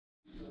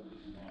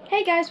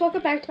Hey guys,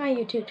 welcome back to my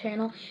YouTube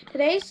channel.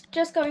 Today's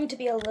just going to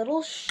be a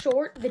little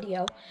short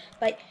video,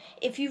 but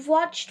if you've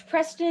watched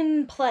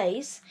Preston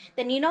Plays,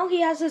 then you know he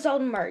has his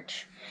own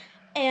merch.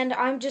 And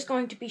I'm just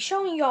going to be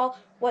showing y'all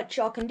what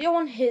y'all can do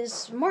on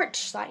his merch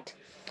site.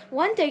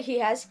 One thing he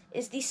has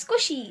is these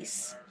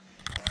squishies.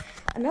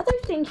 Another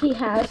thing he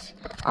has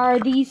are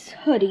these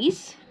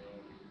hoodies.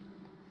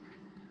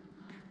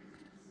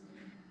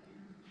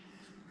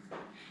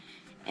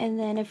 And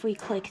then if we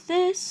click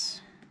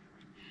this,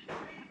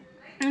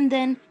 and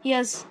then he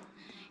has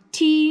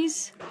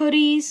tees,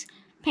 hoodies,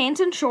 pants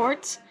and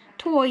shorts,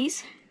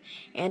 toys,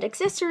 and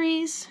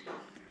accessories.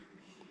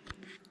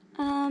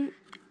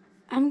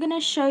 I'm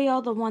gonna show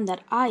y'all the one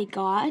that I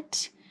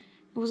got.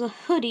 It was a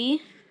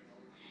hoodie,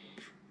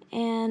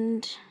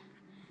 and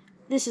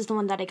this is the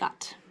one that I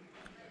got.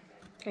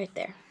 Right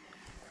there.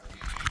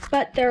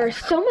 But there are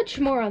so much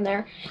more on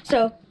there,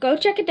 so go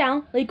check it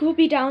down. Link will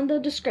be down in the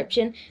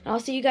description, and I'll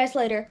see you guys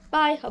later.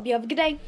 Bye. Hope you have a good day.